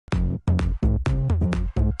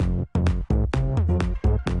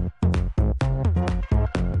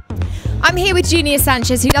I'm here with Junior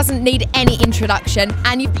Sanchez, who doesn't need any introduction,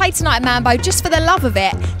 and you've played tonight at Mambo just for the love of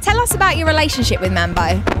it. Tell us about your relationship with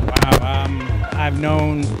Mambo. Wow, I've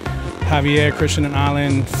known Javier, Christian, and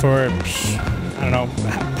Alan for, I don't know,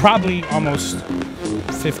 probably almost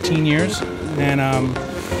 15 years. And,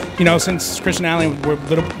 you know, since Christian and Alan were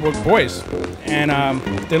boys, and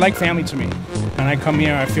they're like family to me. When I come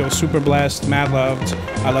here, I feel super blessed, mad loved.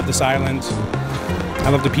 I love this island.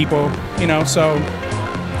 I love the people, you know, so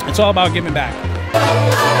it's all about giving back.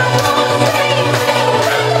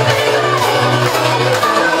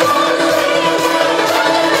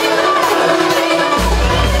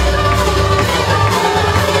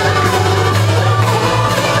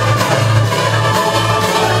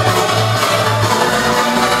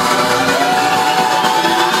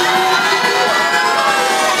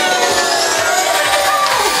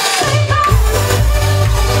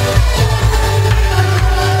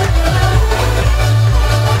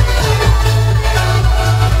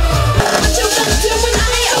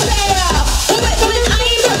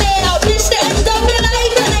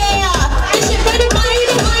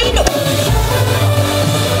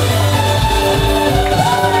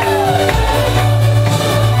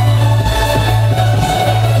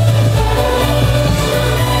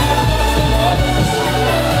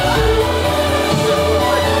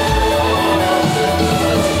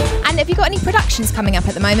 Have you got any productions coming up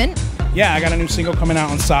at the moment? Yeah, I got a new single coming out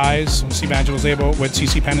on Size, on Evangel's label with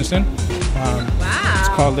CC Peniston. Wow. It's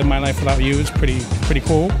called Live My Life Without You. It's pretty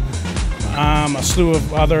cool. A slew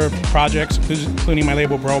of other projects, including my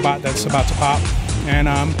label Robot that's about to pop. And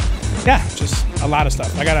yeah, just a lot of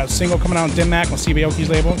stuff. I got a single coming out on Dim Mak on Steve Aoki's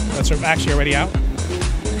label. That's actually already out.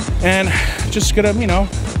 And just gonna, you know,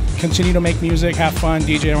 continue to make music, have fun,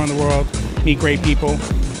 DJ around the world, meet great people.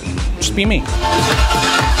 Just be me.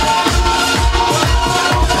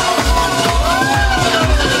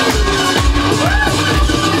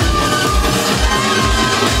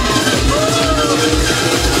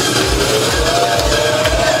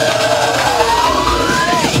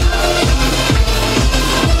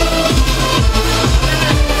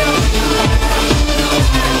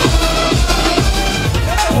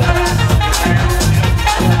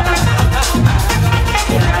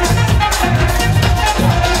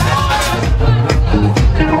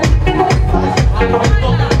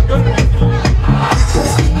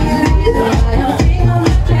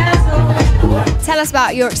 Tell us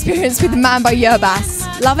about your experience with the Mambo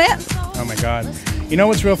Yerbas. Love it? Oh my God. You know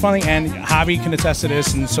what's real funny, and Javi can attest to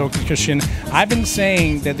this, and so can Christian. I've been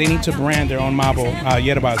saying that they need to brand their own Mambo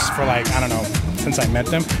Yerbas for, like, I don't know, since I met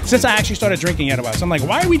them. Since I actually started drinking Yerbas. I'm like,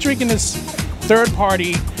 why are we drinking this third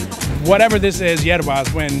party, whatever this is,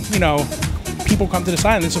 Yerbas, when, you know, people come to this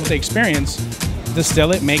island, this is what they experience.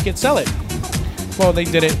 Distill it, make it, sell it. Well, they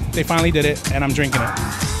did it. They finally did it, and I'm drinking it.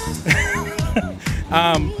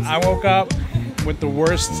 I woke up with the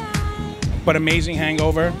worst but amazing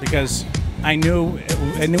hangover because I knew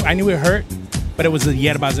it hurt, but it was the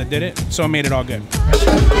yerbas that did it, so it made it all good.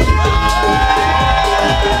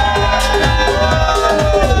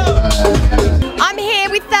 I'm here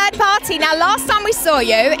with Third Party. Now, last time we saw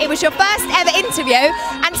you, it was your first ever interview,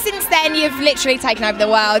 and since then you've literally taken over the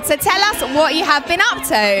world. So tell us what you have been up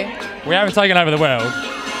to. We haven't taken over the world.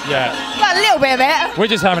 Yeah. Well, a little bit of it. We're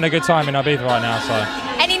just having a good time in Ibiza right now, so.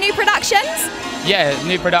 Any new productions? Yeah,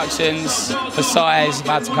 new productions for Size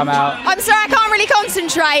about to come out. I'm sorry, I can't really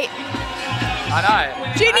concentrate. I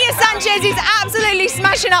know. Junior Sanchez is absolutely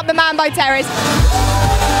smashing up the Mambo Terrace.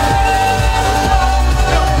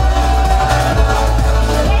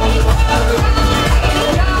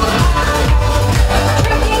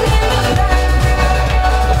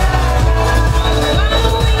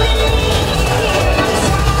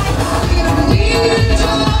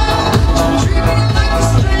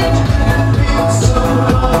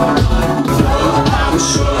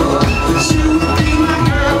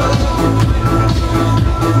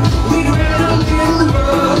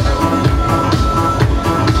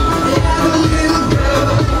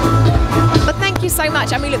 So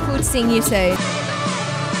much, and we look forward to seeing you soon.